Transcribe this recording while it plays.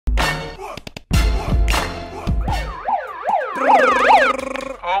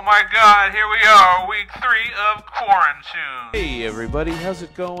my God, here we are, week 3 of Quarantunes. Hey everybody, how's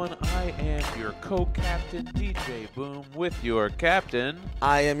it going? I am your co-captain, DJ Boom, with your captain.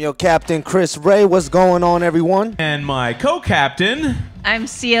 I am your captain, Chris Ray. What's going on, everyone? And my co-captain. I'm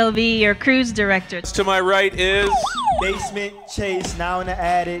CLV, your cruise director. To my right is... Basement Chase, now in the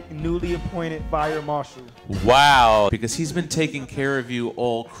attic, newly appointed fire marshal. Wow, because he's been taking care of you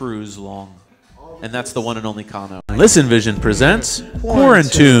all cruise long. And that's the one and only Kano. Listen Vision presents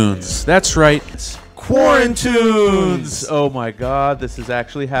Quarantunes. That's right. Quarantunes. Oh my God, this is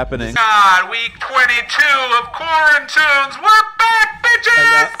actually happening. God, week 22 of Quarantunes. We're back,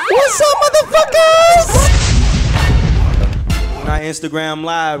 bitches! What's up, motherfuckers? On our Instagram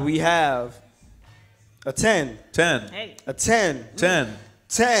Live, we have a 10. 10. Hey. A 10. 10.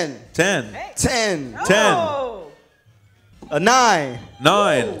 10. 10. Hey. 10. 10. Oh. A 9.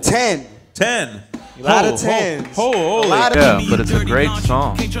 9. 10. 10. A lot of 10s. Holy yeah, but it's a great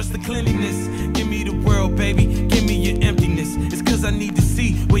song. Can't trust the cleanliness. Give me the world, baby. Give me your emptiness. It's cause I need to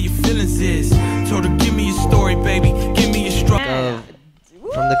see where your feelings is. Told her, give me your story, baby. Give me your struggle.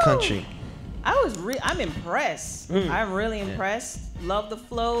 From the country. I'm impressed. I'm really impressed. Love the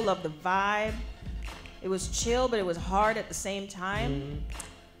flow, love the vibe. It was chill, but it was hard at the same time.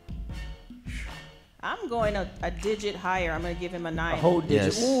 I'm going a digit higher. I'm going to give him a 9. A whole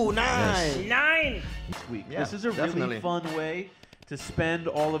digit. Yes. Ooh, 9. Yes. 9. This week. Yeah, This is a really fun way to spend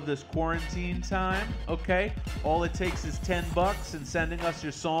all of this quarantine time, okay? All it takes is $10 and sending us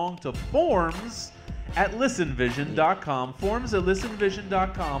your song to forms@listenvision.com.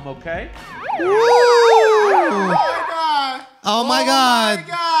 Forms@listenvision.com, okay? Oh my God! Oh my God!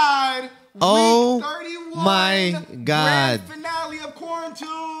 God! Oh Week 31, my God! Grand finale of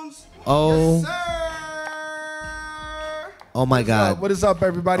Quarantunes. Oh. Yes, sir. Oh my God! What is up,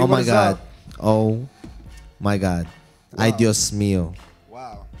 everybody? Oh What my is God! up? Oh my God! Wow. Ay Dios mío!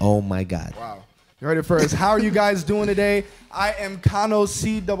 Wow. Oh my God! Wow. You heard it first. How are you guys doing today? I am Kano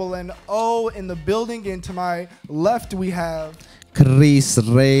CNNO in the building, and to my left we have Chris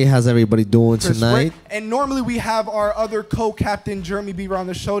Ray. How's everybody doing Chris tonight? Ray. And normally we have our other co-captain Jeremy Beaver on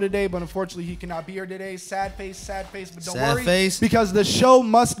the show today, but unfortunately he cannot be here today. Sad face, but don't Sad worry, face. because the show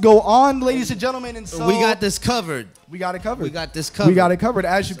must go on, ladies and gentlemen. And so We got this covered. We got it covered. We got this covered. We got it covered,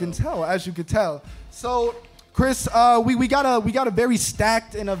 as you can tell. As you can tell. So, Chris, we got a very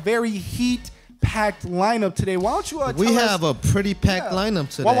stacked and a very heat-packed lineup today. Why don't you tell We us, have a pretty packed lineup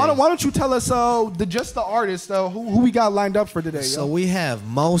today. Why don't you tell us just the artists who we got lined up for today? So we have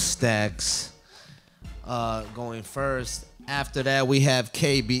Mo Stacks going first. After that, we have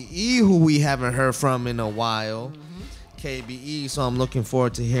KBE, who we haven't heard from in a while. KBE, so I'm looking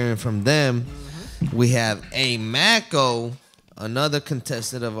forward to hearing from them. We have A Mako, another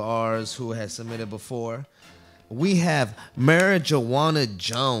contestant of ours who has submitted before. We have Marijuana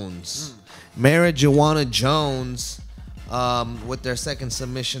Jones. Marijuana Jones with their second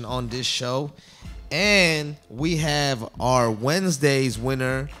submission on this show. And we have our Wednesday's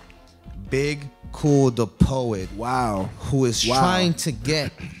winner, Big Cool the Poet. Wow. Who is trying to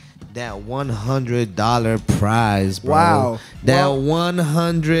get that $100 prize, bro. Wow. That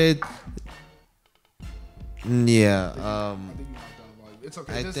 100. Yeah. It's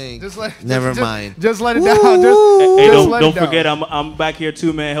okay. I Just- think. just let- Never just- mind. Just let it down. Hey, Just let don't it down. forget, I'm back here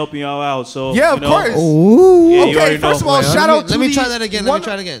too, man, helping y'all out. So Yeah, you of know, course. Ooh. Yeah, you Okay, already first know. of all, shout out to Let me the try that again. Let me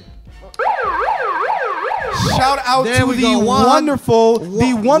try it again. Shout out There to we the go. wonderful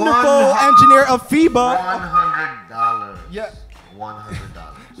engineer of FIBA. $100. Yeah. $100.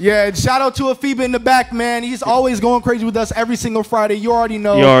 Yeah, and shout out to Afiba in the back, man. He's always going crazy with us every single Friday. You already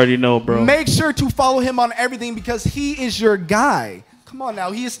know. You already know, bro. Make sure to follow him on everything because he is your guy. Come on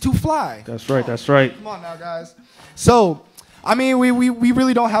now, he is too fly. That's right. That's right. Come on now, guys. So, I mean, we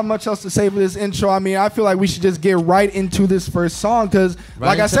really don't have much else to say for this intro. I mean, I feel like we should just get right into this first song because,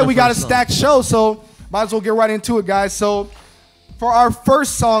 like I said, we got a stacked show, so might as well get right into it, guys. So, for our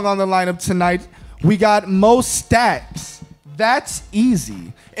first song on the lineup tonight, we got Mo Stacks. That's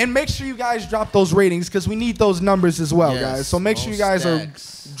easy. And make sure you guys drop those ratings because we need those numbers as well, Yes, guys. So make sure Mo you guys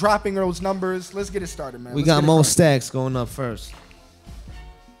Stacks. are dropping those numbers. Let's get it started, man. We Let's got get it Mo going. Stacks going up first.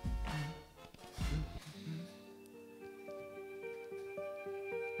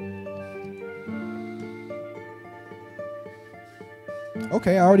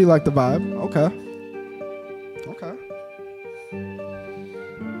 Okay, I already like the vibe. Okay. Okay.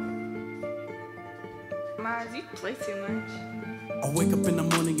 Maz, you play too much. I wake up in the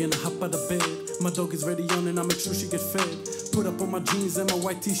morning and I hop out of bed. My dog is ready on and I make sure she get fed. Put up on my jeans and my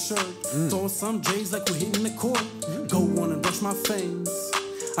white t-shirt. Throw some J's like we're hitting the court. Go on and brush my fangs.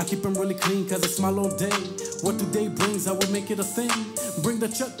 I keep them really clean cause I smile all day. What today brings, I will make it a thing. Bring the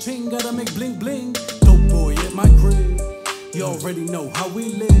cha-ching, gotta make bling bling. Dope boy at my crib, you already know how we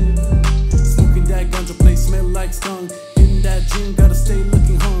live. Smoking that ganja, place smell like skunk. In that gym, gotta stay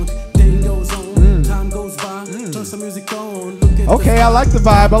looking hung. Day goes on, time goes by, turn some music on. Look at Okay, I like the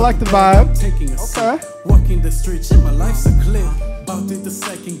vibe. I like the vibe. Taking a Okay. seat, walking the streets, and my life's a clip. About it the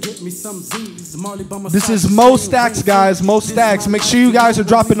second, get me some Z's. Marley by my This side, is just Mo staying Stacks, rent-free. guys. Mo Stacks. Make sure you guys are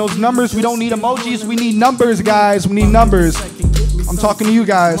dropping those numbers. We don't need emojis. We need numbers, guys. We need numbers. I'm talking to you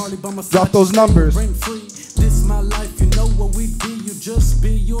guys. Drop those numbers. This my life, you know what we be. You just be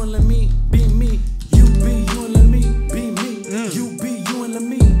you and let me be me. You be you and let me be me. You be you and let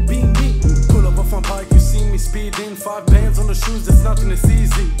me be me. Pull up off my bike, you see me speeding. 5 bands on the shoes, it's nothing that's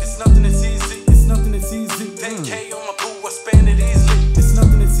easy. It's nothing that's easy. It's nothing that's easy. 10K on my boo, I spend it easily. It's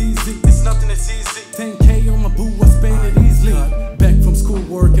nothing that's easy. It's nothing that's easy. 10K on my boo, I spend it easily. Back from school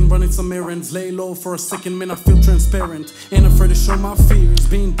work and running some errands. Lay low for a second, man, I feel transparent. Ain't afraid to show my fears.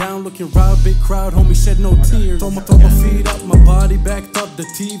 Being down, looking right, big crowd, homie, shed no tears. Throw my feet up, my body backed up, the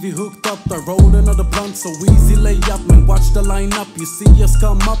TV hooked up. I rolled another blunt, so easy lay up. Man, watch the line up, you see us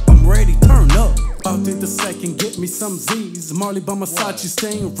come up, I'm ready, turn up. About it the second, get me some Z's. Marley by my side, she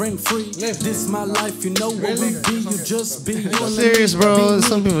staying rent free. This my life, you know what we be. You just be you. Serious, bro.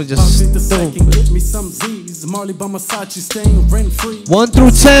 Some people just About it the stupid. second, get me some Z's. Marley by my side, she staying rent free. 1 through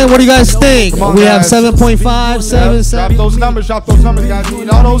 10. What do you guys think? Come on, We have guys. 7.5, 7, Drop 7. those numbers. Drop those numbers, guys. We need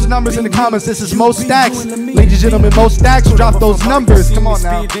all those numbers in the comments. This is Mo Stacks. Ladies and gentlemen, Mo Stacks. Drop those numbers. Come on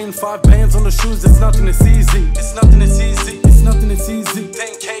now. Speeding, 5 bands on the shoes, it's nothing that's easy. It's nothing that's easy. It's nothing that's easy.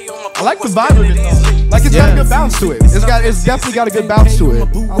 10K on my I like the vibe of it though. Like it's got a good bounce to it. It's definitely got a good bounce to it.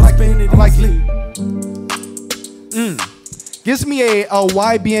 I like it. I like it. Gives me a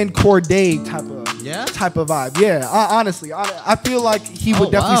YBN Corday type of vibe. Yeah, honestly, I feel like he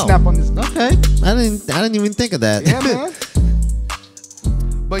would definitely snap on this. Okay, I didn't even think of that. Yeah, man.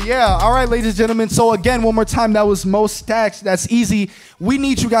 But yeah, all right, ladies and gentlemen. So again, one more time, that was Mo Stacks. That's easy. We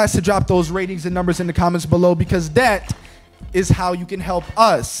need you guys to drop those ratings and numbers in the comments below because that is how you can help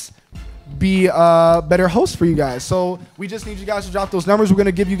us be a better host for you guys. So we just need you guys to drop those numbers. We're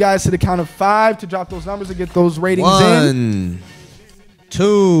gonna give you guys to the count of 5 to drop those numbers and get those ratings in. 1,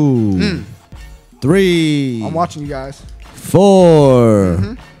 2, 3. I'm watching you guys.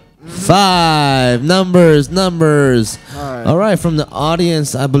 4, 5. Numbers. All right. From the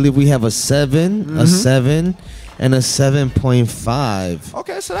audience, I believe we have a 7, a 7, and a 7.5.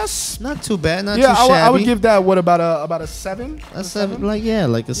 Okay, so that's Not too bad. Not yeah. too shabby. I would give that about a 7. a 7. Like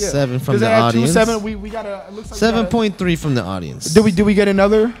a 7 from 'Cause the I had audience. 7. We got a. It looks like we got a- 7.3 from the audience. Did we get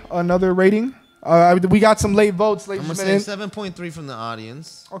another rating? We got some late votes, ladies I'm and gonna say gentlemen. 7.3 from the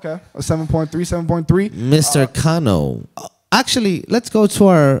audience. Okay, a 7.3, 7.3. Mr. Kano. Actually, let's go to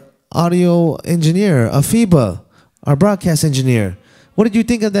our audio engineer, Afiba, our broadcast engineer. What did you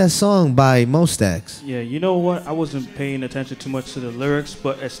think of that song by Mo Stacks? Yeah, you know what? I wasn't paying attention too much to the lyrics,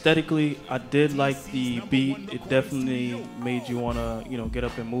 but aesthetically, I did like the beat. It definitely made you wanna, get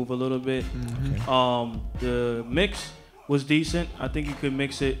up and move a little bit. The mix was decent. I think you could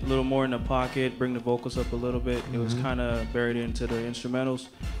mix it a little more in the pocket, bring the vocals up a little bit. It was kind of buried into the instrumentals.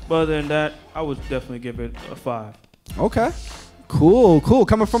 But other than that, I would definitely give it a 5. Okay. Cool.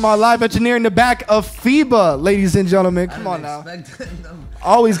 Coming from our live engineer in the back of FIBA, ladies and gentlemen. Come on now.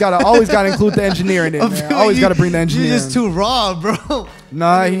 Always gotta include the engineer in it, man. Always gotta bring the engineer. You're just too raw, bro.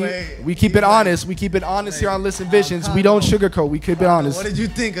 Nah, Anyway. we keep it honest. We keep it honest here on Listen Visions. We don't sugarcoat. We keep it honest. What did you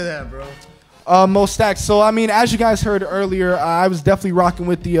think of that, bro? Mo Stacks. So I mean, as you guys heard earlier, I was definitely rocking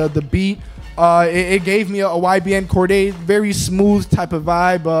with the beat. It gave me a YBN Corday, very smooth type of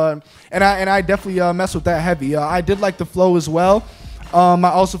vibe, and I definitely mess with that heavy. I did like the flow as well. I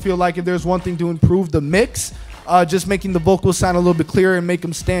also feel like if there's one thing to improve, the mix, just making the vocals sound a little bit clearer and make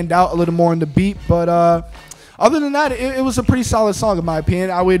them stand out a little more in the beat. But other than that, it was a pretty solid song in my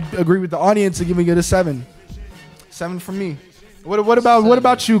opinion. I would agree with the audience and giving it a 7. 7 from me. What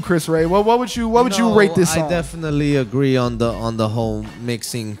about you, Chris Ray? What would you rate this song? I definitely agree on the whole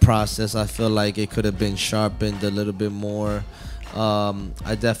mixing process. I feel like it could have been sharpened a little bit more.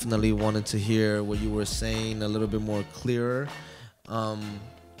 I definitely wanted to hear what you were saying a little bit more clearer.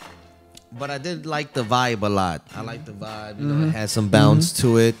 But I did like the vibe a lot. I like the vibe. It had some bounce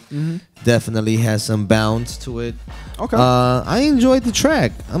to it. Definitely has some bounce to it. Okay. I enjoyed the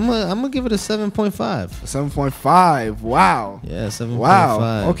track. I'm gonna give it a 7.5. 7.5. Wow. Yeah, 7.5.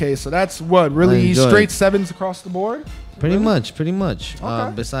 Wow. Okay, so that's what really straight 7s across the board. Pretty much.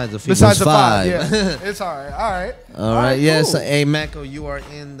 Okay. Besides the Besides the 5. yeah. It's all right. All right. Yes. Cool. Hey, Mako, you are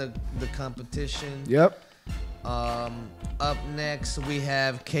in the competition. Yep. Up next, we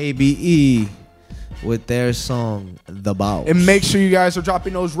have KBE with their song, The Boss. And make sure you guys are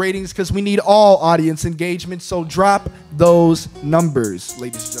dropping those ratings because we need all audience engagement. So drop those numbers,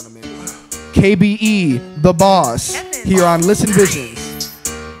 ladies and gentlemen. KBE, The Boss, here on Listen Visions.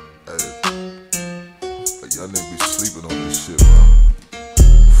 Y'all niggas be sleeping on this shit, bro.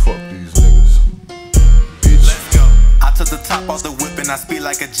 Fuck these niggas. Bitch. Let's go. I took the top off the whip and I speed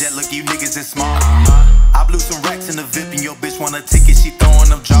like a jet. Look, you niggas is smart. I blew some racks in the VIP and your bitch want a ticket. She throwing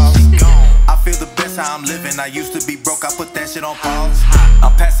them jaws. I feel the best how I'm living. I used to be broke. I put that shit on pause.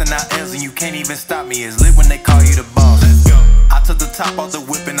 I'm passing out L's and you can't even stop me. It's lit when they call you the boss. Let's go. I took the top off the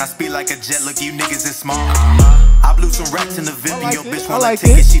whip and I speed like a jet. Look, you niggas is smart. I blew some racks in the VIP and your bitch want a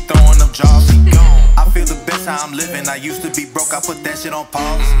ticket. She throwing them jaws. I feel the best how I'm living. I used to be broke. I put that shit on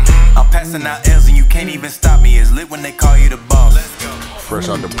pause. I'm passing out L's and you can't even stop me. It's lit when they call you the boss. Let's go. Fresh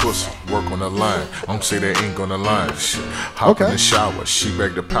out the pussy, work on the line. Don't say that ain't gonna line. Shit. Hop in the shower, she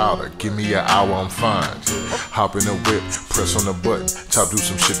bag the powder. Give me an hour, I'm fine. Hop in the whip, press on the button. Top do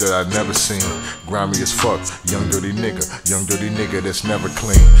some shit that I never seen. Grimy as fuck, young dirty nigga that's never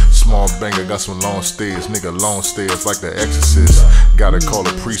clean. Small banger, got some long stairs, nigga long stairs like the Exorcist. Gotta call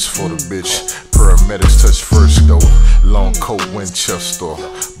a priest for the bitch. Paramedics touch first though. Long coat, Winchester.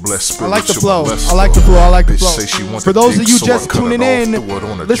 Blessed spirit. I like the flow. I like the flow. I like the flow. For those of you just tuning in,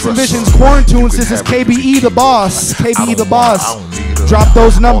 Listen Visions, Quarantunes. This is KBE the Boss. KBE the Boss. Drop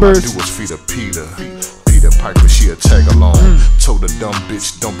those numbers. All I do was feed a Peter Piper, she a tag along. Told the dumb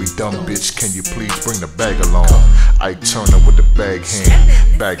bitch, don't be dumb bitch. Can you please bring the bag along? Ike Turner with the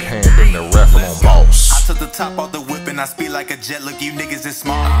backhand, bring the raffle on boss. I took the top off the whip and I speed like a jet. Look, you niggas is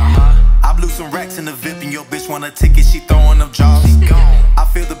smart. I blew some racks in the VIP and your bitch want a ticket. She throwing them jaws. I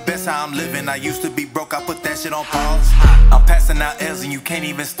feel the best how I'm living. I used to be broke. I put that shit on pause. I'm passing out L's and you can't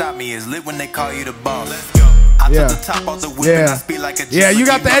even stop me. It's lit when they call you the boss. Let's go. I took the top off the whip and I speed like a jet. Yeah, you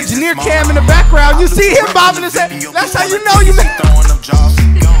got the engineer cam in the background. You see him bobbing his head. That's how you know you made. That's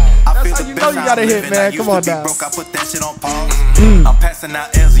how you know you got a hit, man. Come on now. I put that shit on pause. I'm passing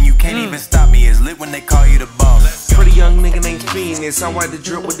out L's and you can't even stop me. It's lit when they call you the boss. Pretty young nigga named Phoenix. I wipe the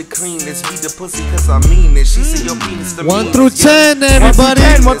drip with the cleanest. Beat the pussy cause I mean it. She said your penis the 1 through 10, everybody.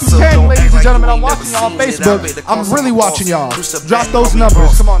 1 through 10, ladies and gentlemen. I'm watching y'all on Facebook. I'm really watching y'all. Drop those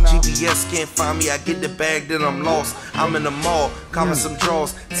numbers. Come on now. GPS can't find me. I get the bag, then I'm lost. I'm in the mall, copping some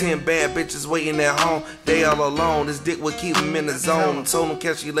draws. 10 bad bitches waiting at home. They all alone. This dick will keep them in the zone. Told them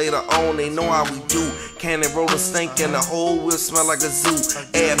catch you later on. They know how we do. Cannon roll a stank and the whole will smell like a zoo.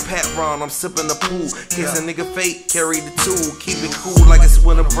 Add Pat Ron, I'm sipping the pool. Case a nigga fake, carry the tool. Keep it cool like it's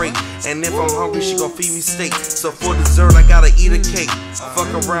winter break. And if I'm hungry, she gon' feed me steak. So for dessert, I gotta eat a cake.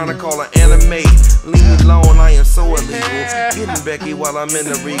 Fuck around and call her anime. Leave me alone, I am so illegal. Getting Becky while I'm in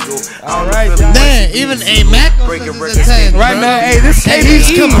the Regal. Alright, man, even a Mac breaking records. Right, man. Hey, this is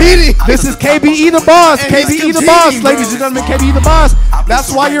KBE. This is KBE the Boss. KBE the Boss, ladies and gentlemen. KBE the Boss.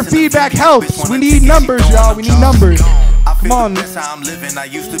 That's why your feedback helps. We need numbers, y'all. We need numbers. Come on. That's how I'm living. I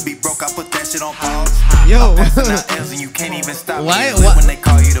used to be broke. I put that shit on pause. Yo. And you can't even stop Why? me when they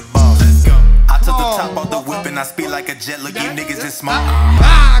call you the boss. Let's go. I took the top off the whip and I speed like a jet. Look, you niggas is smart.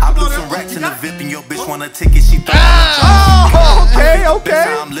 I blew some racks in the VIP and your bitch want a ticket. She throwing Okay, okay. That's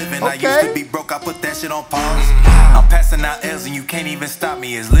how I'm living. I used to be broke. I put that shit on pause. I'm passing out L's and you can't even stop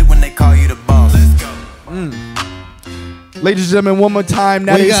me. It's lit when they call you the boss. Let's go. Ladies and gentlemen, one more time.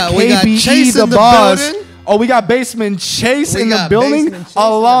 That is KBE the Boss. Oh, we got Basement Chase in the building. A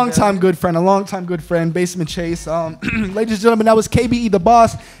long-time good friend. Basement Chase. Ladies and gentlemen, that was KBE the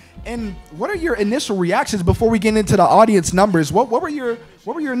Boss. And what are your initial reactions before we get into the audience numbers? What were your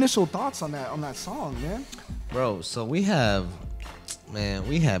initial thoughts on that song, man? Bro, so we have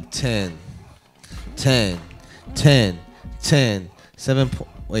 10, 7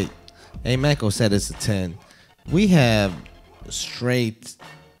 wait. Hey, Mako said it's a 10. We have straight,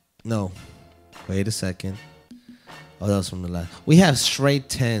 no, wait a second. Oh, that was from the last. We have straight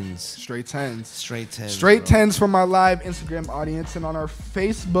 10s. Straight 10s. Straight 10s. Straight 10s from our live Instagram audience. And on our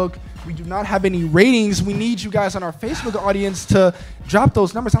Facebook, we do not have any ratings. We need you guys on our Facebook audience to drop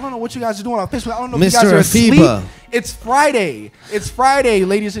those numbers. I don't know what you guys are doing on Facebook. I don't know if you guys are asleep. It's Friday. It's Friday,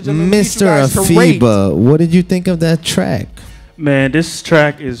 ladies and gentlemen. Mr. Afiba, what did you think of that track? Man, this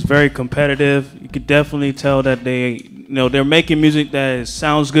track is very competitive. You could definitely tell that they're making music that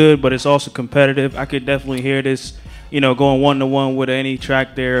sounds good, but it's also competitive. I could definitely hear this, going 1-to-1 with any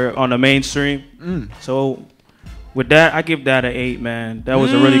track there on the mainstream. So with that, I give that an 8, man. That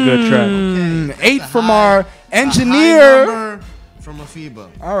was a really good track. 8 from our engineer. From Afiba.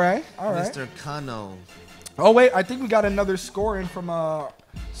 All right. Mr. Kano. Oh, wait. I think we got another score in from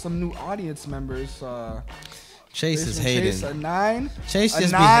some new audience members. Chase is hating. Chase, a 9. Chase a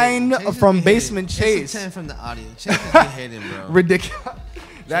just 9 Chase from Basement Chase. It's a 10 from the audience. Chase just be hating, bro. Ridiculous.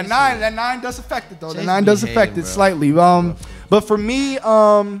 That 9 does affect it though. The 9 does affect it bro. slightly. But for me,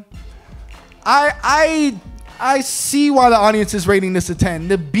 I see why the audience is rating this a 10.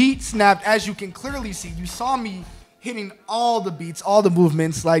 The beat snapped, as you can clearly see. You saw me hitting all the beats, all the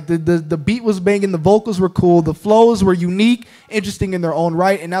movements. Like the beat was banging, the vocals were cool, the flows were unique, interesting in their own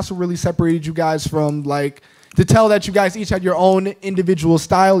right, and that's what really separated you guys from like to tell that you guys each had your own individual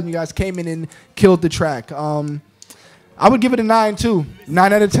style and you guys came in and killed the track. I would give it a 9 too.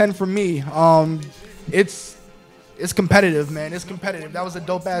 9 out of 10 for me. It's competitive, man. It's competitive. That was a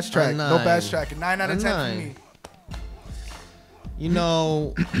dope ass track. Dope ass track. A 9 out of 10 for me. You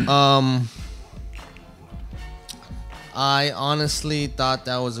know, I honestly thought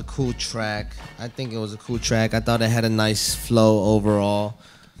that was a cool track. I think it was a cool track. I thought it had a nice flow overall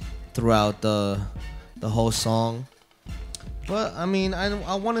throughout the whole song. But I mean,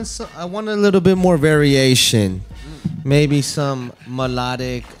 I wanted a little bit more variation. Maybe some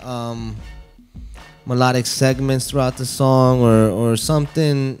melodic segments throughout the song, or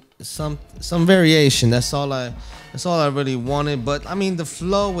something, some variation. That's all I really wanted. But I mean, the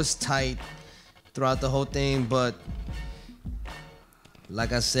flow was tight throughout the whole thing. But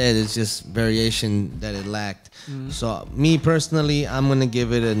like I said, it's just variation that it lacked. So me personally, I'm gonna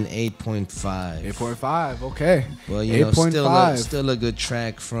give it an 8.5. 8.5. Okay. Well, you know, still a good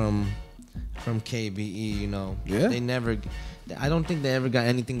track from KBE. You know. Yeah. I don't think they ever got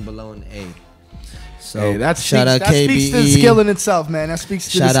anything below an 8. So hey, that shout out KBE. That speaks to the skill in itself, man. That speaks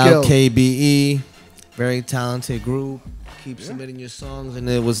to the skill. Shout out KBE. Very talented group. Keep submitting your songs, and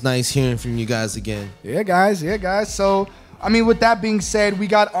it was nice hearing from you guys again. Yeah, guys. So, I mean, with that being said, we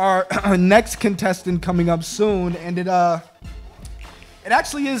got our next contestant coming up soon, and it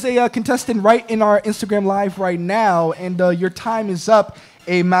actually is a contestant right in our Instagram Live right now, and your time is up,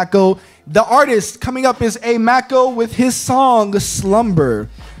 A Mako. The artist coming up is A Mako with his song Slumber.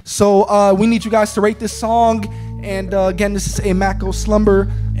 So we need you guys to rate this song, and again, this is A Mako Slumber.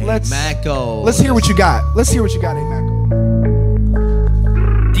 Let's hear what you got. Let's hear what you got, A Mako.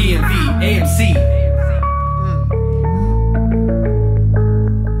 DMV, AMC.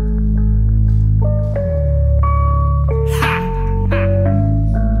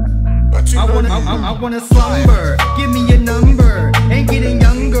 I wanna slumber, give me your number. Ain't getting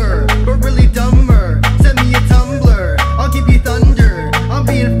younger, but really dumber. Send me a Tumblr, I'll give you thunder. I'm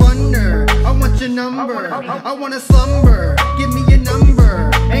being funner, I want your number. I wanna slumber, give me your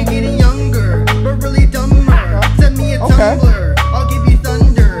number. Ain't getting younger, but really dumber. Send me a Tumblr, I'll give you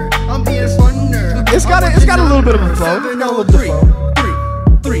thunder. I'm being funner. It's got a little bit of a flow. It's got a little bit of flow.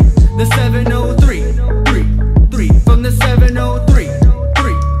 3, the 703, 3, from the 703.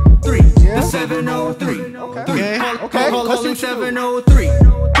 The 703. Okay. Calling 703.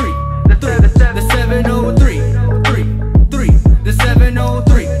 3. The 703. 3. The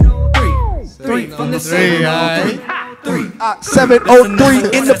 703. 3. From the 703. 703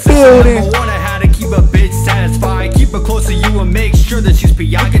 in the building. I wonder how to keep a bitch satisfied. Keep her close to you and make sure that she's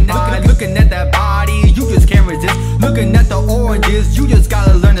preoccupied. Looking at that body, you just can't resist. Looking at the oranges, you just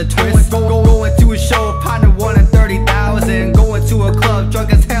gotta learn to twist. Going to a show, partner 1 in 30,000. Going to a club,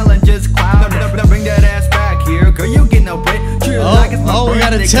 drunk as hell and just cloud. Now bring that ass back here, girl, you get no break. Treat it like it's my we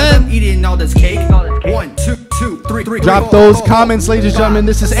got a birthday, 10. I'm eating all this cake. 1, 2, 3. Drop those comments, ladies and gentlemen.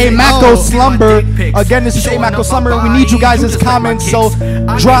 This is A Mako Slumber. Again, this is A Mako Slumber. We need you guys' comments, so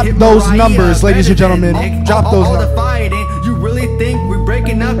drop those numbers, ladies and gentlemen. Drop those numbers. You really think we're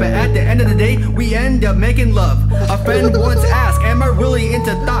breaking up, and at the end of the day, we end up making love. A friend once asked, am I really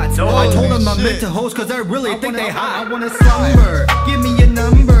into thoughts? I told him I'm into hoes, cause I really think they hot. I wanna slumber, give me your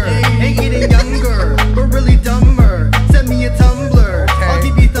number. Ain't getting younger, but really dumber. Send me a Tumblr, I'll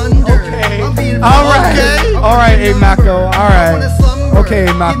give you thunder. I'm being Alright, A Mako. Alright. Okay,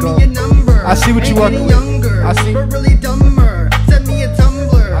 A Mako. I see what you work with. I see. But really dumber. Send me a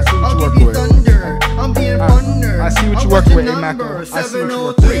Tumblr, I'll give you thunder. I'm being funner. I see what you work with, A Mako.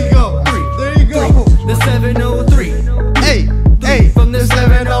 703. There you go. The 703. Hey. From the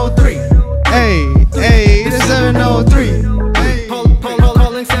 703. Hey. The 703.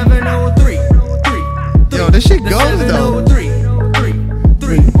 Calling 703. Yo, this shit goes though. 3.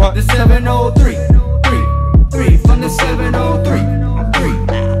 The 703. 3. From the 703.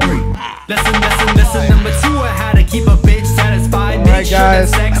 Lesson number 2 on how to keep a bitch satisfied. Make sure that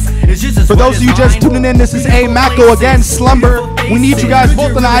sex is just as for those of you just tuning in, this is A Mako again, Slumber. We need you guys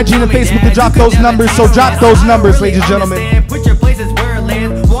both on the IG and the Facebook to drop those numbers, so drop those numbers, ladies and gentlemen. Put your places where it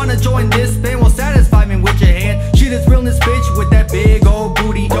lands. Wanna join this thing? Well, satisfy me with your hand. She this realness bitch with that big old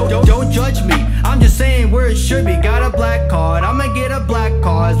booty. Don't judge me. I'm just saying where it should. should be. Got a black card, I'ma get a black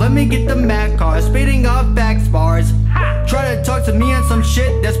cars. Let me get the Mac card, spitting off facts bars. Try to talk to me on some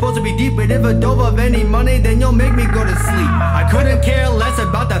shit that's supposed to be deep, but if I don't have any money, then you'll make me go to sleep. I couldn't care less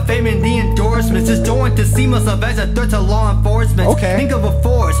about the fame and the endorsements. Just don't want to see myself as a threat to law enforcement. Okay. Think of a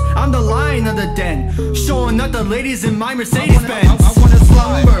force, I'm the lion of the den, showing up the ladies in my Mercedes Benz. I wanna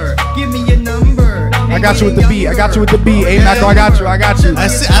slumber, give me your number. I got you with the beat. I got you with the beat. Hey, Mac, I got you. I got you. I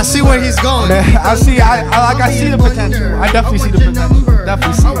see where he's going. Man, I see the potential. I definitely see the potential.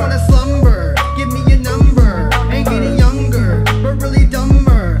 Definitely see I wanna that. slumber, give me your number. Ain't getting younger, but really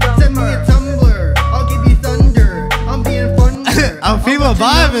dumber. Send me a Tumblr, I'll give you thunder. I'm being thunder. I'm FEMA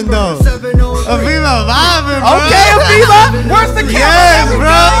vibing though. I'm FEMA vibing, bro. Okay, FEMA. Where's the camera? Yes,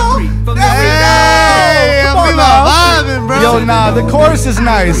 bro. Hey, I'm FEMA vibing, bro. Yo, nah, the chorus is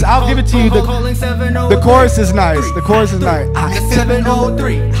nice. I'll give it to you. The chorus is nice. The chorus is nice.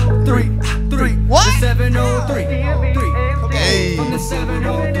 703, 3. What? 703, 3. Hey. From the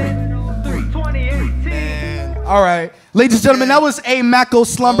 703, 2018. All right, ladies and gentlemen, that was a Mako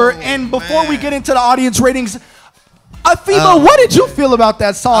Slumber. And before we get into the audience ratings, Afiba, what did you feel about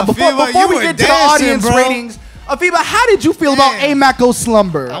that song? Before we get to the audience ratings, Afiba, how did you feel about a Mako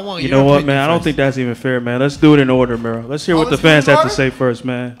Slumber? You know what, man? I don't think that's even fair, man. Let's do it in order, Miro. Let's hear what the fans have to say first,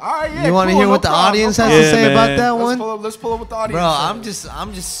 man. All right, yeah. You want to hear what the audience has to say about that one? Let's pull up what the audience. Bro,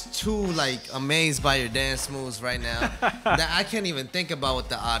 I'm just too like amazed by your dance moves right now that I can't even think about what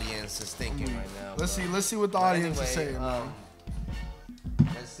the audience is thinking right now. Let's see what the audience is saying.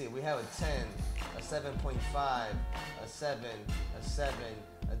 Let's see. We have a 10, a 7.5, a 7, a 7,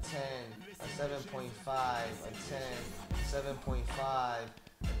 a 10, a 7.5, a 10, a 7.5,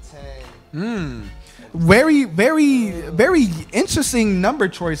 a 10. Very, very, very interesting number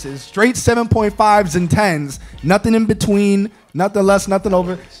choices. Straight 7.5s and 10s. Nothing in between. Nothing less. Nothing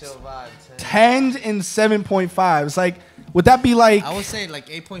over. 10s and 7.5s. Like, would that be like? I would say like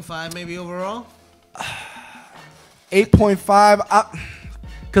 8.5 maybe overall. 8.5.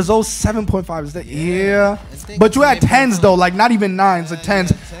 Because those 7.5s, yeah. But you had 10s though, like not even 9s, like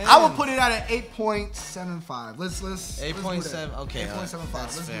 10s. I would put it at an 8.75. Let's 8.7. Okay,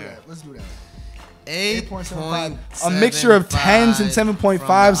 8.75. Let's do that. 8.75. A mixture of 10s and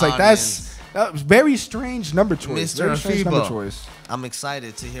 7.5s, like that's very strange number choice. Very strange number choice. I'm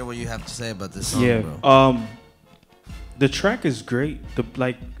excited to hear what you have to say about this song, Yeah. bro. The track is great.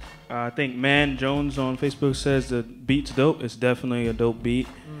 I think Man Jones on Facebook says the beat's dope. It's definitely a dope beat.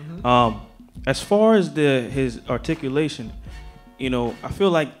 As far as his articulation, I feel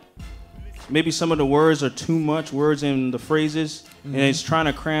like maybe some of the words are too much words in the phrases, and it's trying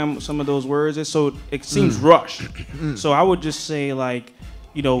to cram some of those words, so it seems rushed. So I would just say like,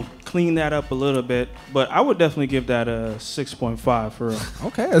 clean that up a little bit. But I would definitely give that a 6.5 for real.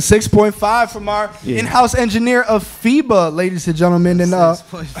 Okay, a 6.5 from our in-house engineer of FIBA, ladies and gentlemen. And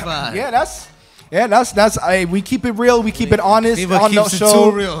 6.5. That's we keep it real, we keep it honest FIBA on the keeps it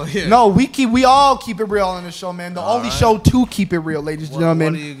show. too real, yeah. No, we all keep it real on the show, man. The only show to keep it real, ladies and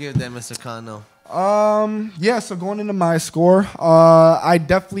gentlemen. What do you give that, Mr. Kano? So going into my score, I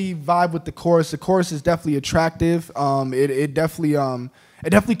definitely vibe with the chorus. The chorus is definitely attractive. It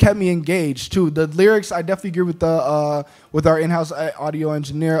definitely kept me engaged too. The lyrics, I definitely agree with our in-house audio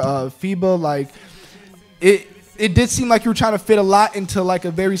engineer, FIBA. Like it did seem like you were trying to fit a lot into like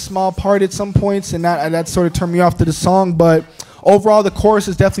a very small part at some points, and that sort of turned me off to the song. But overall, the chorus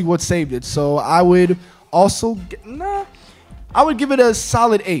is definitely what saved it. So I would also I would give it a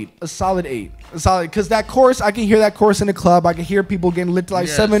solid 8. A solid 8. A solid, because that chorus, I can hear that chorus in the club. I can hear people getting lit to like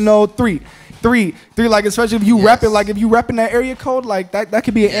 703. 3, like especially if you rep it, like if you rep in that area code, like that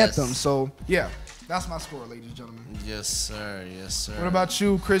could be an anthem. So yeah, that's my score, ladies and gentlemen. Yes, sir. Yes, sir. What about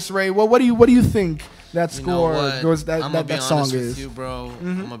you, Chris Ray? Well, what do you think that score goes that song is? With you, bro.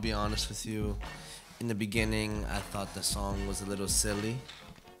 I'm gonna be honest with you. In the beginning, I thought the song was a little silly.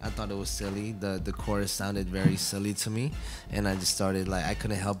 I thought it was silly. The chorus sounded very silly to me, and I just started like I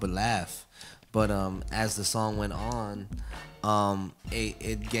couldn't help but laugh. But as the song went on,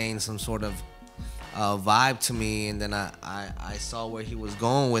 it gained some sort of vibe to me, and then I saw where he was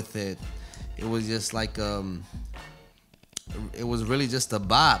going with it. It was just like it was really just a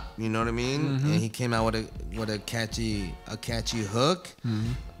bop, you know what I mean? And he came out with a catchy hook.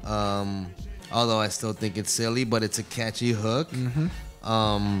 Although I still think it's silly, but it's a catchy hook.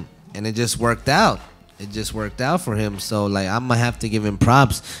 And it just worked out. It just worked out for him. So like I'm gonna have to give him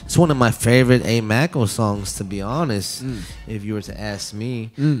props. It's one of my favorite A Mako songs, to be honest, if you were to ask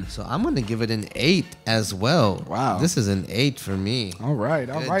me. So I'm gonna give it an 8 as well. Wow. This is an 8 for me. All right,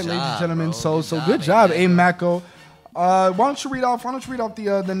 Good ladies and job, gentlemen. Bro. So good job, A Mako. Why don't you read off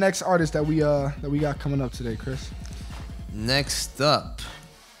the next artist that we got coming up today, Chris? Next up,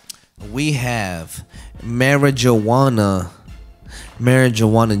 we have Marijuana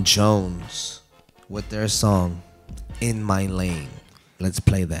Jones with their song "In My Lane." Let's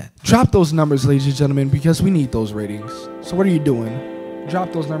play that. Drop those numbers, ladies and gentlemen, because we need those ratings. So what are you doing?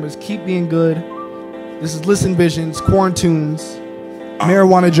 Drop those numbers. Keep being good. This is Listen Visions, Quarantunes,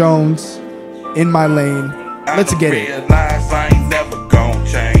 Marijuana Jones, "In My Lane." Let's get it. Realize I ain't never gon'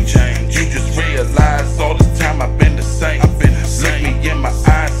 change. You just realize all this time I've been the same. Look me in my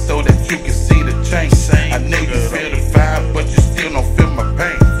eyes so that you can see the change. I know you feel the vibe, but you still don't feel my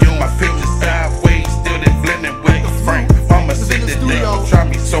pain. My picture sideways, still they blending with the frame. Mama said that they gon' try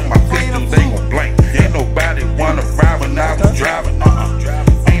me, so my pistol they gon' blame. Ain't nobody wanna ride when I was driving.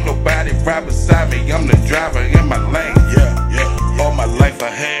 Ain't nobody right beside me. I'm the driver in my lane. All my life I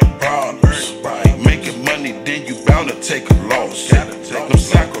had problems. Making money, then you bound to take a loss. No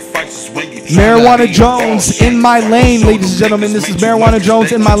sacrifices when you Marijuana Jones, "In My Lane," ladies and gentlemen. This is Marijuana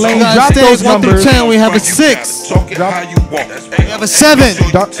Jones, "In My Lane." Drop those numbers. 1 through 10, we have a 6. We have a 7.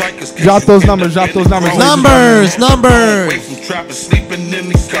 Drop those numbers. Drop those numbers. Numbers. Sleeping in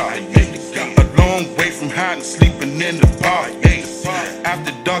the car. A long way from hiding, sleeping in the park.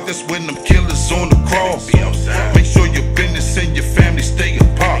 After dark, that's when them killers on the cross. Make sure your business and your family stay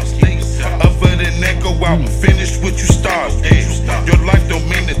apart. Other than that, go out and finish what you start. Your life don't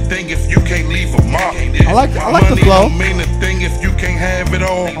mean a thing if you can't leave a mark. I like the Money flow. don't mean a thing if you can't have it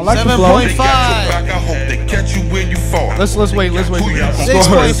all. I like the flow. They got your back, I hope they catch you when you fall. Let's wait. Let's wait. Let's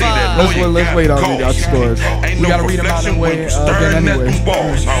wait. I'll read out the scores. We gotta read them out anyway.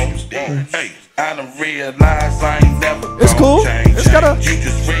 Hey, I done realized I ain't never It's cool. change. It's gotta. You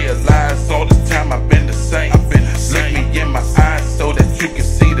just realize all this time I've been the same. Look me in my eyes so that you can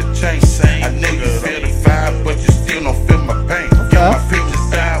see the change. I know you feel the vibe, but you still don't feel my pain. My picture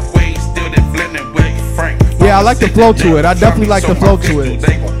sideways, still they blending with the frame. Yeah, I like the flow to it. I definitely like the flow to it.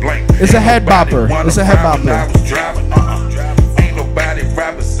 It's a head bopper. It's a head bopper. Ain't nobody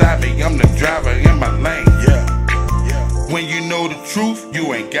right beside me. I'm the driver in my lane. When you know the truth,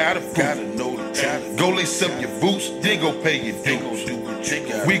 you ain't gotta know the truth. Go lace up your boots, then go pay your dues.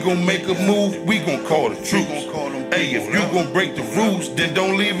 We gon' make a move, we gon' call the truth. Hey, if you gon' break the rules, then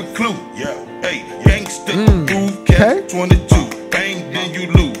don't leave a clue. Hey, gangsta groove, cat 22. Bang, then you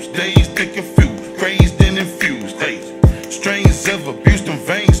lose. Dazed and confused, crazed and infused. Hey, strains of abuse, them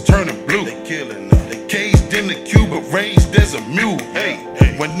veins turning blue. They killing them. They caged in the cube, but raised as a mule. Hey,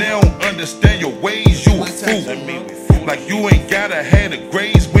 when they don't understand your ways, you a fool. Like you ain't gotta have the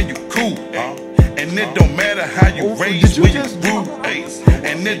grades when you cool. And it don't matter how you raise when you grew.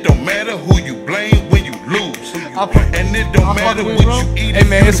 And it don't matter who you blame when you lose. And it don't matter what you eat. Hey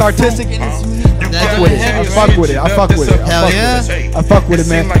man, it's artistic and it's unique. I fuck with it. I fuck with it. I fuck with it,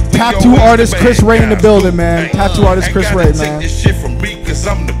 man. Tattoo artist Chris Ray in the building, man. Tattoo artist Chris Ray, man. This shit from me, cause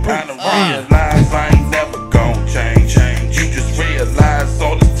I'm the pride of realize I ain't never gon' change. You just realize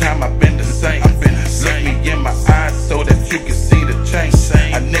all this time I've been the same. Look me in my eyes so that you can see the change.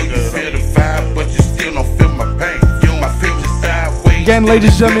 I know you feel the vibe, but you still don't feel my pain. My picture sideways. Again, ladies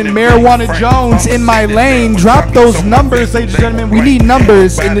and gentlemen, Marijuana Jones, "In My Lane." Drop those numbers, ladies and gentlemen. We need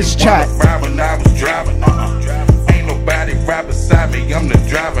numbers in this chat. When I was driving, ain't nobody right beside me. I'm the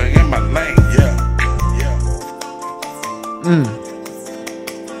driver in my lane.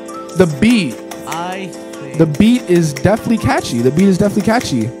 The beat. The beat is definitely catchy.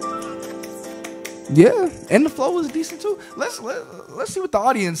 Yeah, and the flow was decent too. Let's see what the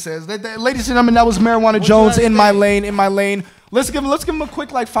audience says. Ladies and gentlemen, that was Marijuana Jones, "In My Lane," "In My Lane." Let's give him a quick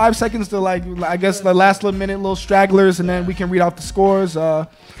 5 seconds to I guess the last little minute, little stragglers, and then we can read out the scores.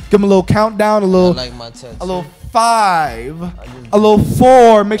 Give him a little countdown, a little 5, a little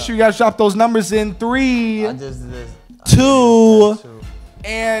 4. Make sure you guys drop those numbers in 3, 2,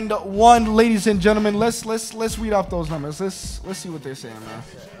 and 1. Ladies and gentlemen, let's read off those numbers. Let's see what they're saying, man.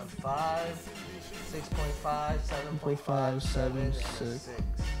 5, 6.5, 7.5, 7, 6.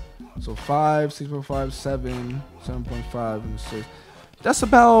 So 5, 6.5, 7, 7.5, and 6. That's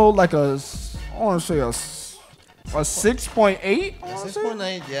about like I want to say a 6.8.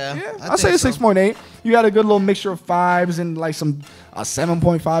 6.8, yeah. I'll say a 6.8. You got a good little mixture of 5s and like some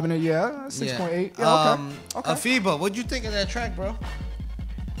 7.5 in it. Yeah, 6.8. Yeah, okay. Afiba, what'd you think of that track, bro?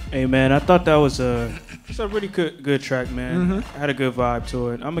 Hey man, I thought that was it's a really good track, man. Had a good vibe to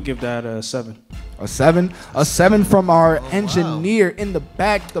it. I'm gonna give that a 7. A 7? A 7 from our engineer in the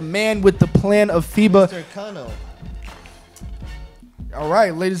back, the man with the plan of FIBA. Mr. Kano. All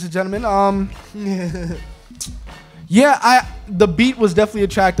right, ladies and gentlemen. Yeah, the beat was definitely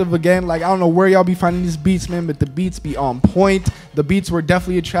attractive again. Like, I don't know where y'all be finding these beats, man, but the beats be on point. The beats were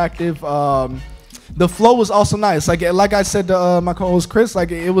definitely attractive. The flow was also nice. Like I said to my co-host Chris,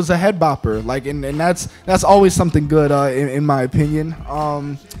 like it was a head bopper. Like, and that's always something good in my opinion.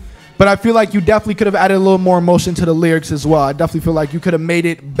 But I feel like you definitely could have added a little more emotion to the lyrics as well. I definitely feel like you could have made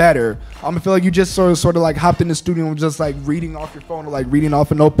it better. I feel like you just sort of like hopped in the studio and was just like reading off your phone or like reading off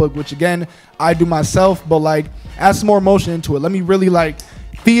a notebook, which again, I do myself, but like add some more emotion into it. Let me really like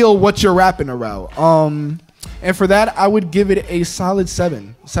feel what you're rapping about. And for that, I would give it a solid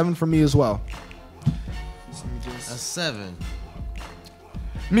 7. 7 for me as well. A 7.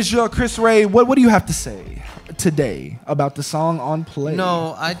 Monsieur Chris Ray, what do you have to say today about the song on play?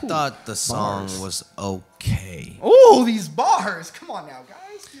 No, I thought the song was okay. Oh, these bars. Come on now,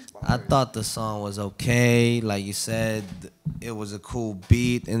 guys. I thought the song was okay. Like you said, it was a cool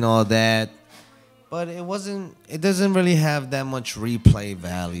beat and all that. But it doesn't really have that much replay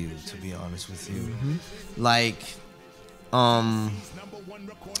value, to be honest with you. Mm-hmm. Like,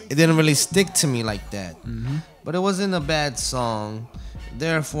 it didn't really stick to me like that. Mm-hmm. But it wasn't a bad song.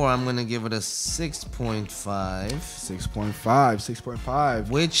 Therefore, I'm going to give it a 6.5. 6.5.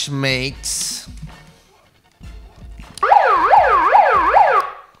 Which makes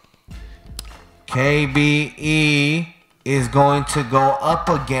KBE is going to go up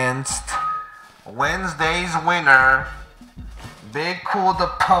against Wednesday's winner, Big Cool the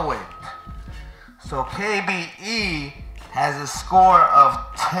Poet. So KBE has a score of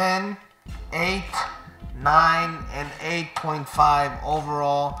 10, 8, 9, and 8.5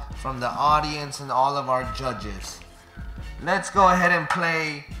 overall from the audience and all of our judges. Let's go ahead and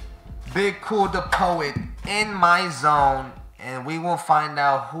play Big Cool the Poet in my zone, and we will find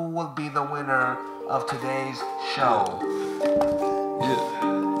out who will be the winner of today's show.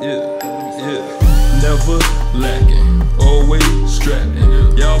 Yeah. Never lacking, always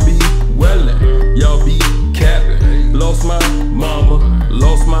strapping. Y'all be wellin', y'all be capping. Lost my mama,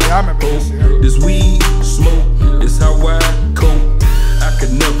 lost my hope. This weed smoke is how I cope. I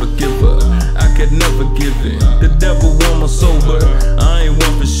could never give up, I could never give in. The devil want my soul, but I ain't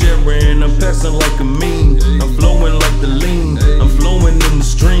one for sharing. I'm passing like a meme, I'm flowing like the lean. I'm flowing in the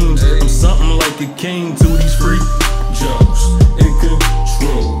streams, I'm something like a king to these free jumps. In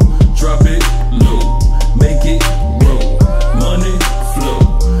control, drop it low, make it roll. Money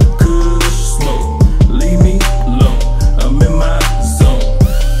flow, kush smoke, leave me low. I'm in my zone,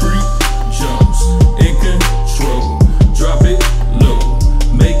 free jumps, in control, drop it low,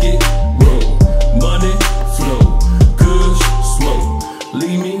 make it roll. Money flow, kush smoke,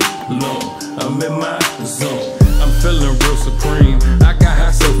 leave me low. I'm in my zone, I'm feeling real supreme. I got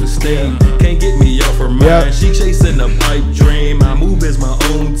high self-esteem, can't get me off her mind. She chasing a pipe dream, I move as my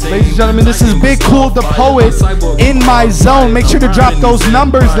own team. Ladies and gentlemen, this is Big Cool the Poet in my zone. Make sure to drop those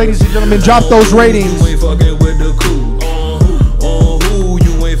numbers, ladies and gentlemen. Drop those ratings. You ain't fucking with the cool. On who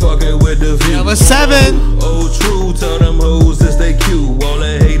you ain't fucking with the view. Number 7. Oh, true. Tell them hoes this they cute. All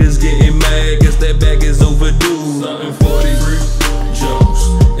the haters getting mad. Guess that back is overdue. Something 43 jumps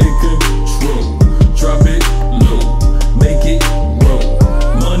in control. Drop it low, make it roll.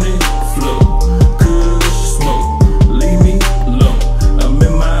 Money flow, kush smoke, leave me low. I'm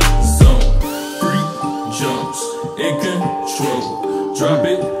in my zone. Free jumps in control. Drop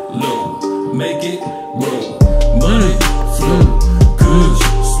it low, make it roll. Money flow, kush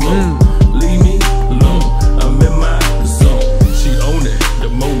smoke, leave me low. I'm in my zone. She own it the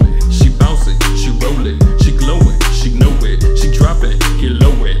moment. She bounce it, she roll it, she glowing, she know it. She drop it, get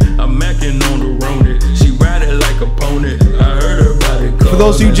low it. I'm macking on the road it. She ride it like a pony. I heard her body call. For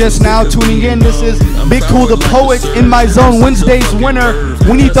those of you just now tuning in, this is Big Cool the Poet in my zone, Wednesday's winner.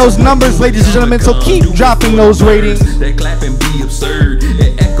 We need those numbers, ladies and gentlemen, so keep dropping those ratings. That clapping be absurd.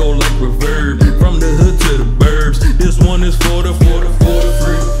 It echo like reverb. From the hood to the burbs. This one is for the free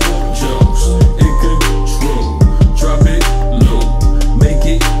jumps in control. Drop it low, make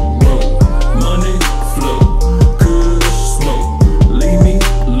it roll. Money flow, kush smoke, leave me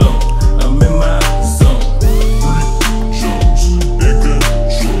low. I'm in my zone. Free jumps in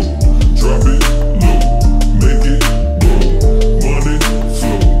control. Drop it low, make it roll. Money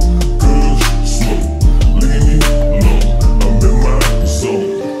flow, kush smoke, leave me low. I'm in my zone.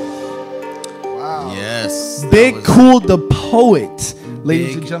 Yes. Big Cool the Poet,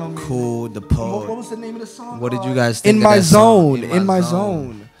 ladies and gentlemen. Cool the Poet. What was the name of the song? What did you guys think In of my that song? zone. In my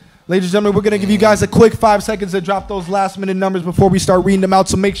zone. Ladies and gentlemen, we're going to give you guys a quick 5 seconds to drop those last minute numbers before we start reading them out.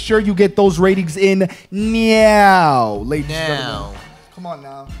 So make sure you get those ratings in now. Ladies and gentlemen. Come on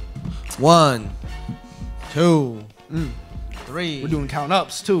now. 1, 2, 3. We're doing count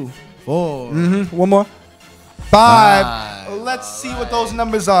ups too. 4. One more. 5. Let's see what those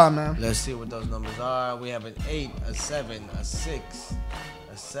numbers are, man. Let's see what those numbers are. We have an 8, a 7, a 6,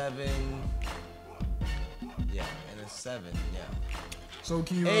 a 7. Yeah, and a 7. Yeah. So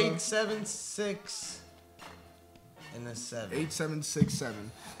can you 8, 7, 6, and a 7. 8, 7, 6,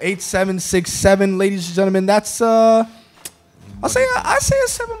 7. 8, 7, 6, 7, ladies and gentlemen. That's I say a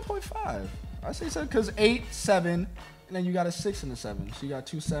 7.5. I say so because 8, 7, and then you got a 6 and a 7. So you got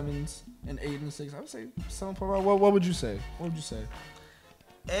 2 7s and 8 and a 6. I would say 7.5. What would you say? What would you say?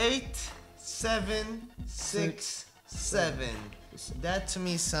 8, 7, 6, 7. That to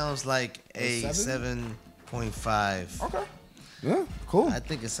me sounds like a 7.5. Okay. Yeah, cool. I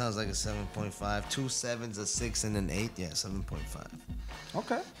think it sounds like a 7.5. 2 7s, a 6, and an 8. Yeah, 7.5.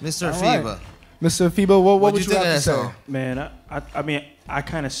 Okay. Mr. All FIBA. right. Mr. FIBA, what would you have to say? Song? Man, I mean, I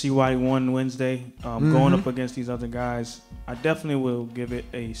kind of see why he won Wednesday. Going up against these other guys, I definitely will give it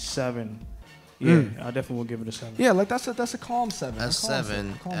a 7. Yeah, I definitely will give it a 7. Yeah, like that's a calm 7. A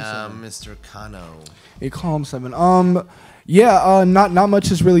 7. Mr. Kano. A calm 7. Yeah, not much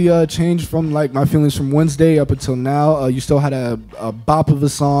has really changed from like my feelings from Wednesday up until now. You still had a bop of a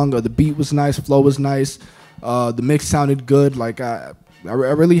song. The beat was nice, flow was nice. The mix sounded good. Like I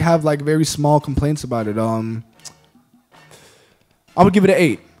really have like very small complaints about it. I would give it an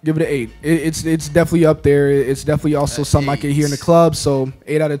 8. Give it an 8. It's definitely up there. It's definitely also something I could hear in the club. So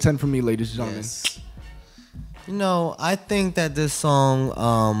 8 out of 10 for me, ladies and gentlemen. Yes. You know, I think that this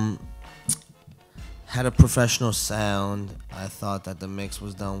song had a professional sound. I thought that the mix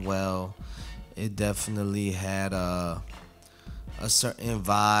was done well. It definitely had a certain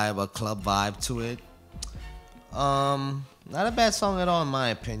vibe, a club vibe to it. Not a bad song at all in my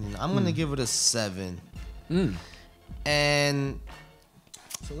opinion. I'm gonna give it a 7. And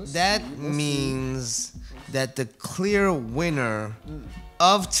that means that the clear winner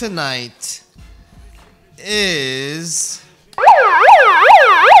of tonight is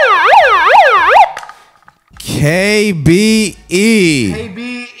KBE.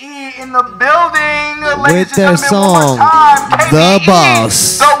 KBE in the building. With their song, The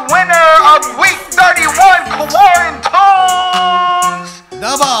Boss. The winner of week 31 Quarantunes.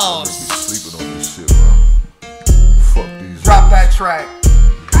 The Boss. Sleeping on this shit, bro. Fuck these. Drop that track.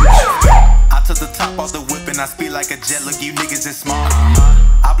 I took the top off the whip and I speed like a jet. Look, you niggas is smart.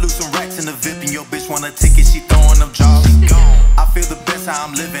 I blew some racks in the VIP and your bitch want a ticket. She throwing up jobs. I feel the best how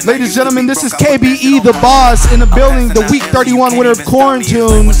I'm living. Ladies and gentlemen, this is KBE, the boss, in the building, the week 31 winner of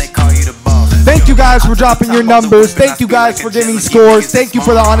Quarantunes. Thank you guys for dropping your numbers. Thank you guys for giving scores. Thank you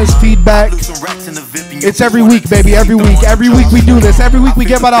for the honest feedback. It's every week, baby. Every week. Every week we do this. Every week we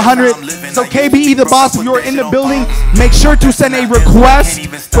get about 100. So KBE, the boss, if you're in the building, make sure to send a request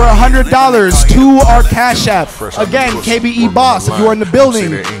for $100 to our Cash App. Again, KBE boss, if you're in the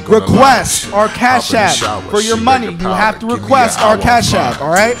building, request our Cash App for your money. You have to request our Cash App. All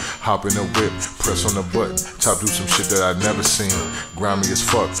right. Hop in the whip, press on the button, top do some shit that I never seen. Grimy as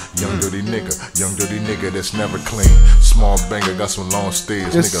fuck, young dirty nigga that's never clean. Small banger, got some long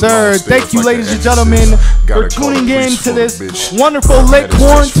stays. Yes, sir. Thank you, ladies and gentlemen, for tuning in to this wonderful late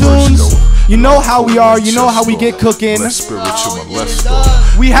Quarantunes. You know how we are. You know how we get cooking.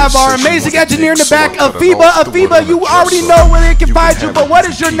 We have our amazing engineer in the back, Afiba. Afiba, you already know where they can find you, but what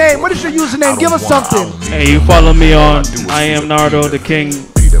is your name? What is your username? Give us something. Hey, you follow me on I Am Nardo, the King.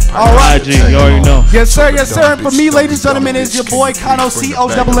 All right. IG, you already know. Yes, sir. Yes, sir. And for me, ladies and gentlemen, is your boy Kano,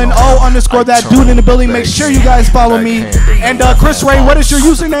 CONNO_ that dude in the building. Make sure you guys follow me. And Chris Ray, what is your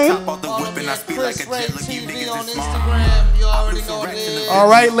username? Chris Ray TV on Instagram. You already know it is. All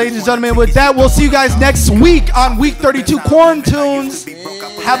right, ladies and gentlemen, with that, we'll see you guys next week on week 32 Quarantunes.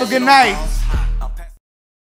 Have a good night.